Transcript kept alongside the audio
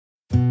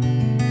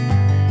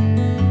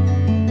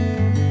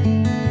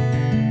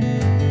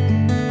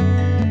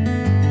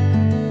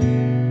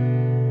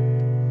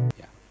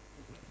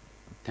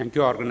Thank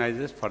you,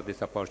 organizers, for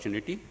this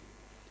opportunity.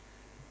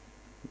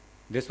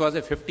 This was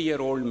a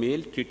 50-year-old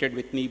male treated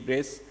with knee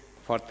brace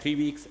for 3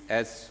 weeks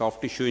as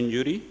soft tissue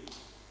injury.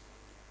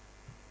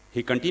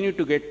 He continued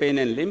to get pain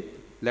and limp.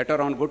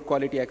 Later on, good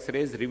quality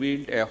X-rays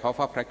revealed a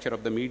Hoffa fracture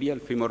of the medial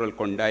femoral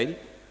condyle.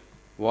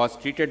 Was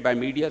treated by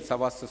medial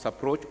subosseous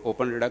approach,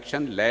 open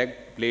reduction, leg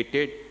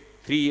plated.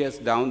 3 years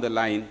down the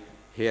line,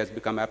 he has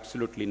become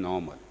absolutely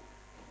normal.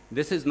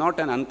 This is not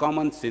an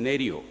uncommon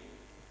scenario.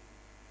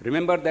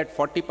 Remember that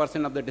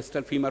 40% of the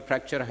distal femur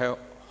fracture have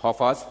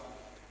Hoffas.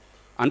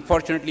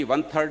 Unfortunately,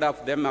 1/3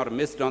 of them are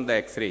missed on the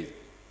X-rays.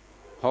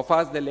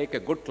 Hoffas, they lack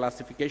a good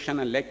classification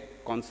and lack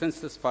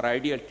consensus for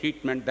ideal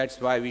treatment. That's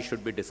why we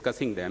should be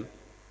discussing them.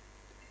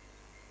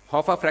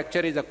 Hoffa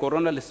fracture is a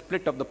coronal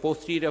split of the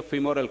posterior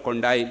femoral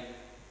condyle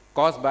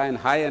caused by a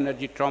high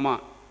energy trauma.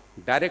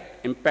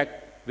 Direct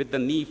impact with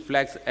the knee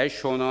flex as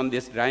shown on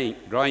this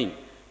drawing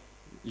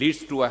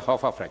leads to a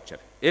Hoffa fracture.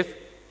 If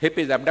hip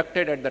is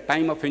abducted at the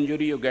time of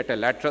injury, you get a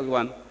lateral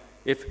one.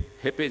 If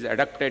hip is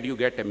adducted, you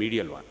get a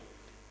medial one.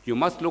 You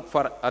must look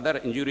for other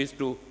injuries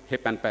to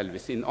hip and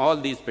pelvis in all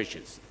these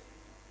patients.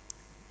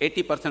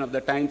 80% of the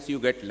times you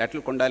get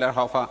lateral condylar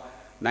Hoffa,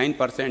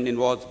 9%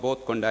 involves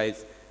both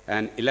condyles,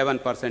 and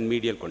 11%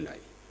 medial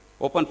condyle.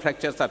 Open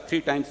fractures are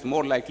 3 times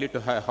more likely to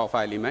have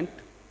Hoffa element.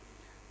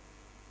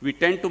 We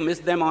tend to miss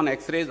them on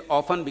X-rays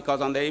often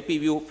because on the AP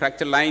view,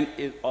 fracture line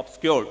is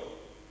obscured.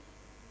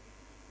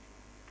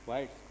 Why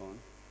it's gone?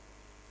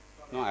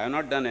 No, I have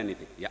not done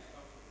anything. Yeah.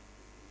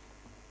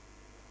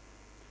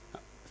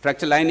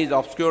 Fracture line is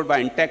obscured by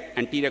intact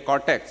anterior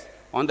cortex.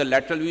 On the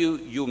lateral view,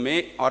 you may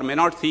or may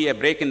not see a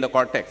break in the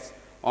cortex.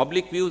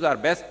 Oblique views are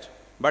best,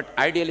 but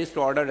ideal is to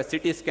order a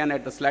CT scan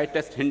at the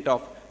slightest hint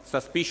of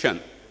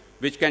suspicion,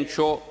 which can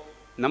show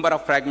number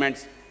of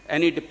fragments,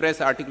 any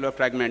depressed articular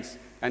fragments,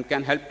 and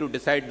can help to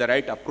decide the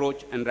right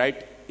approach and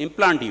right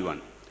implant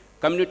even.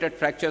 Comminuted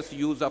fractures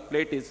use of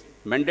plate is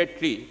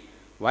mandatory,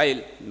 while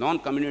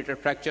non-comminuted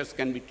fractures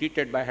can be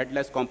treated by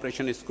headless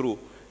compression screw,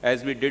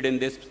 as we did in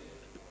this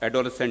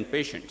adolescent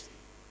patients.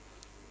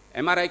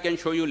 MRI can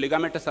show you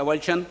ligamentous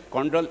avulsion,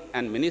 condyle,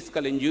 and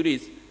meniscal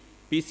injuries.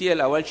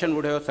 PCL avulsion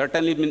would have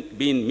certainly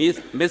been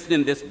missed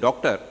in this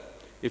doctor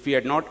if he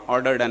had not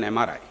ordered an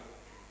MRI.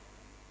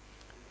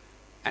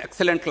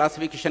 Excellent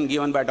classification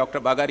given by Dr.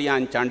 Bagaria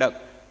and Chandak.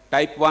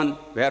 Type 1,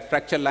 where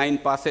fracture line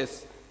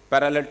passes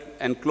parallel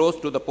and close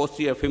to the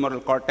posterior femoral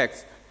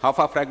cortex.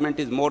 Hoffa fragment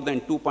is more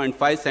than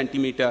 2.5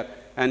 centimeter,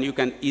 and you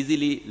can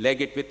easily leg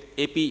it with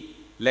AP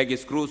leg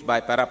screws by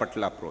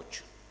parapatellar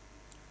approach.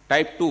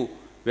 Type 2,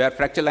 where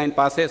fracture line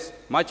passes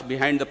much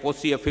behind the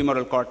posterior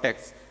femoral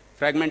cortex.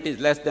 Fragment is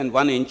less than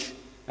 1 inch,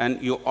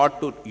 and you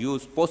ought to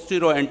use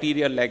posterior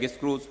anterior leg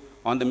screws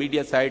on the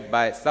medial side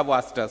by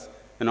subosseous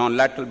and on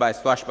lateral by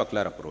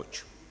swashbuckler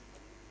approach.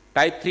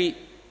 Type 3,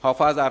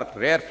 Hoffas are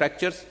rare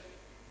fractures,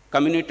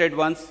 comminuted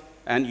ones,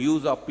 and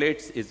use of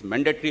plates is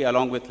mandatory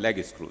along with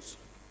leg screws.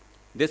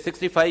 This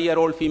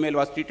 65-year-old female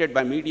was treated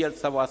by medial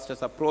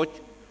subosseous approach.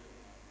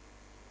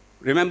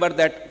 Remember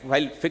that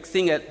while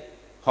fixing a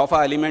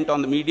Hoffa element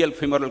on the medial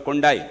femoral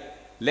condyle,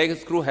 leg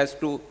screw has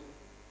to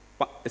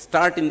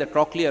start in the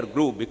trochlear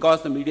groove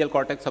because the medial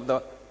cortex of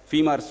the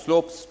femur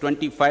slopes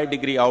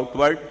 25-degree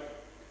outward.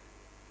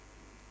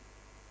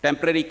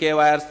 Temporary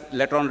K-wires,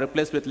 later on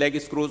replaced with leg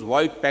screws,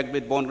 void pegged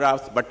with bone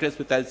grafts, buttress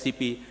with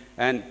LCP,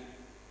 and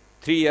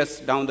 3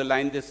 years down the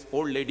line, this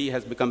old lady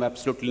has become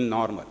absolutely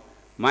normal.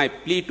 My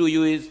plea to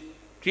you is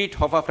treat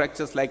Hoffa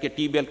fractures like a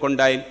tibial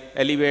condyle,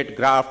 elevate,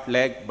 graft,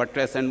 leg,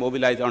 buttress, and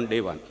mobilize on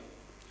day 1.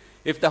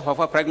 If the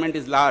Hoffa fragment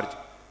is large,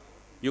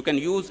 you can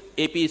use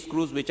AP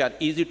screws which are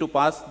easy to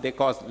pass. They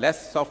cause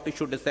less soft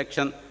tissue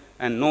dissection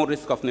and no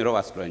risk of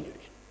neurovascular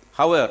injury.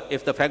 However,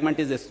 if the fragment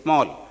is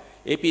small,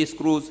 AP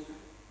screws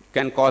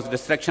can cause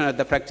dissection at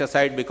the fracture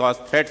site because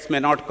threads may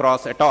not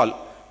cross at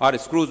all, or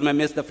screws may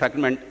miss the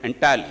fragment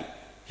entirely.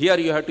 Here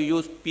you have to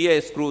use PA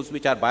screws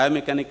which are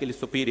biomechanically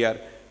superior.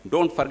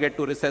 Don't forget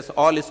to recess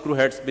all screw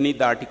heads beneath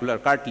the articular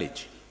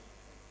cartilage.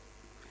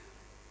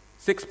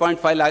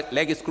 6.5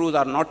 leg screws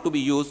are not to be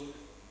used.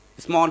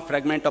 Small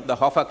fragment of the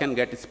Hoffa can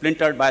get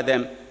splintered by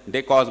them.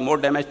 They cause more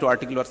damage to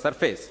articular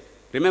surface.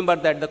 Remember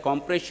that the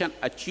compression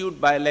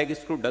achieved by a leg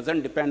screw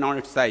doesn't depend on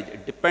its size.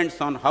 It depends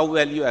on how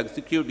well you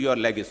execute your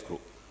leg screw.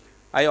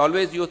 I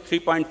always use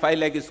 3.5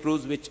 leg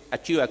screws which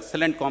achieve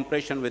excellent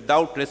compression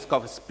without risk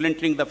of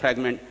splintering the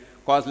fragment,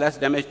 cause less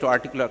damage to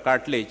articular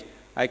cartilage.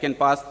 I can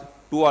pass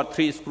 2 or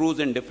 3 screws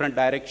in different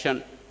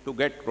direction to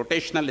get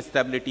rotational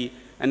stability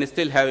and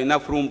still have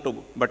enough room to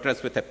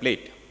buttress with a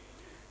plate.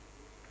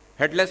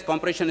 Headless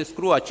compression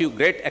screw achieve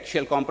great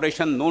axial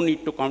compression, no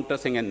need to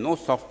countersink and no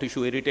soft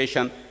tissue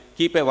irritation.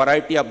 Keep a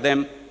variety of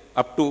them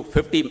up to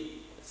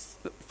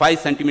 55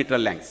 centimeter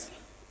lengths.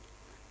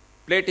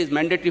 Plate is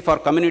mandatory for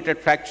comminuted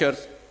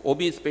fractures,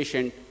 obese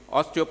patient,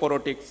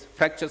 osteoporotics,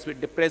 fractures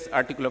with depressed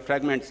articular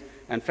fragments,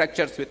 and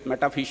fractures with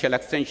metaphyseal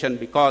extension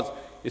because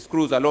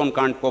screws alone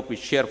can't cope with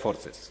shear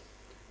forces.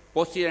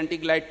 Posterior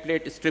antiglide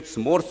plate strips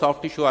more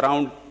soft tissue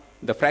around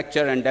the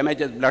fracture and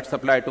damages blood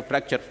supply to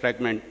fracture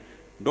fragment.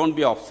 Don't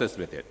be obsessed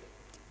with it.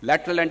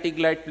 Lateral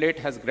anti-glide plate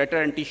has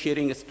greater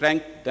anti-shearing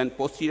strength than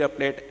posterior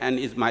plate and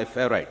is my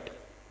favorite.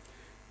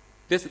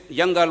 This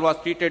young girl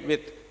was treated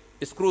with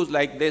screws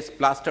like this,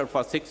 plastered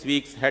for 6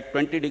 weeks, had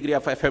 20 degree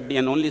of FFD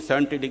and only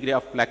 70 degree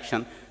of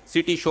flexion.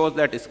 CT shows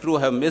that screw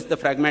have missed the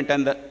fragment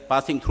and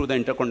passing through the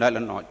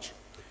intercondylar notch.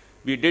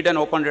 We did an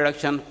open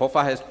reduction.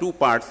 Hoffa has 2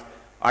 parts,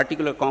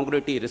 articular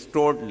congruity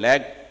restored,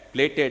 leg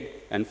plated,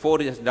 and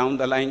 4 years down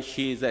the line,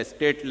 she is a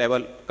state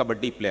level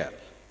kabaddi player.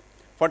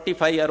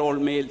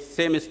 45-year-old male,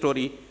 same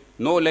story,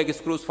 no leg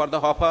screws for the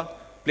Hoffa,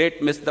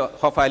 plate missed the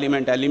Hoffa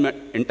element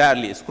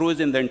entirely, screws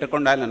in the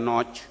intercondylar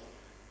notch.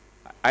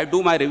 I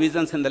do my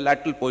revisions in the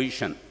lateral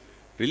position,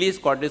 release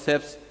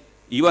quadriceps,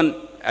 even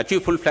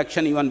achieve full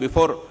flexion even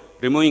before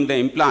removing the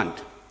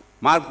implant,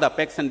 mark the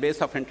apex and base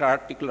of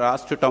intra-articular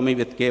osteotomy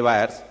with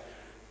K-wires,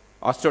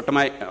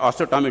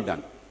 osteotomy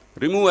done.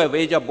 Remove a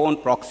wedge of bone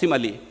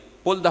proximally,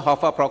 pull the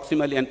Hoffa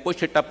proximally and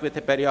push it up with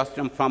a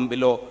periosteum from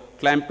below,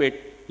 clamp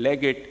it,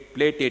 leg it,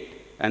 plate it,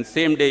 and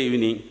same day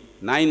evening,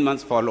 9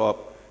 months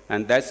follow-up,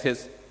 and that's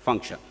his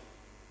function.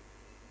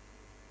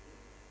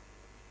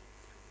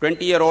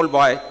 20-year-old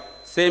boy,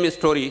 same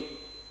story.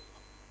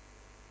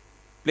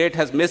 Plate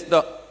has missed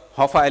the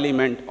Hoffa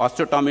element,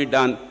 osteotomy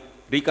done,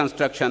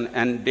 reconstruction,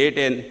 and day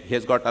 10, he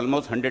has got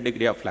almost 100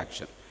 degree of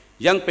flexion.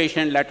 Young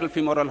patient, lateral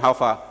femoral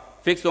Hoffa,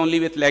 fixed only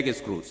with leg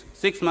screws.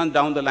 6 months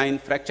down the line,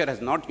 fracture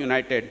has not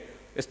united,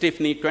 stiff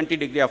knee, 20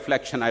 degree of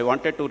flexion. I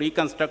wanted to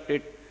reconstruct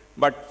it,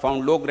 but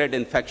found low-grade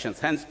infections,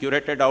 hence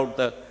curated out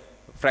the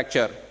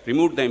fracture,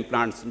 removed the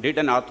implants, did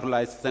an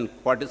arthrolysis and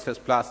quadriceps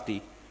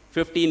plasty.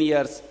 15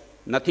 years,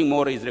 nothing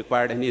more is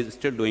required, and he is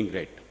still doing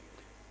great.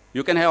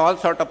 You can have all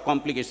sorts of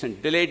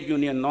complications, delayed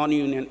union,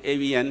 non-union,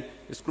 AVN,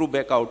 screw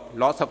back out,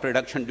 loss of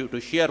reduction due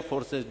to shear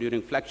forces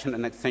during flexion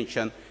and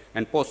extension,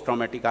 and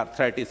post-traumatic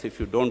arthritis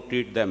if you don't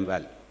treat them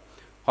well.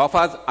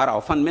 Hoffas are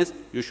often missed.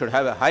 You should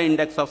have a high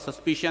index of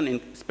suspicion,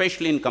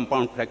 especially in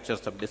compound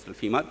fractures of distal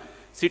femur.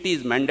 CT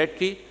is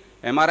mandatory.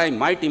 MRI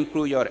might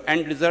improve your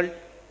end result.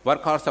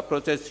 Workhorse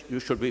approaches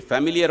you should be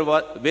familiar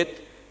with.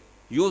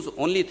 Use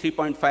only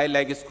 3.5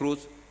 leg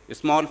screws.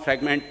 Small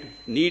fragment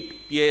need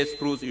PA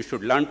screws. You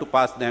should learn to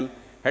pass them.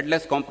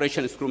 Headless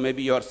compression screw may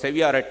be your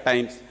savior at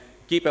times.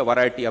 Keep a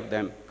variety of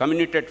them.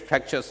 Comminuted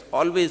fractures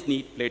always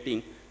need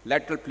plating.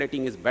 Lateral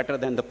plating is better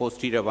than the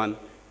posterior one.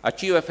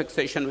 Achieve a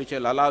fixation which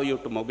will allow you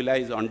to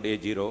mobilize on day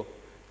 0.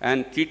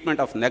 And treatment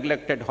of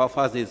neglected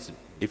Hoffas is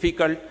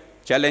difficult,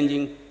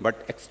 challenging,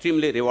 but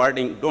extremely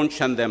rewarding. Don't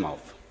shun them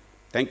off.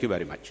 Thank you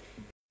very much.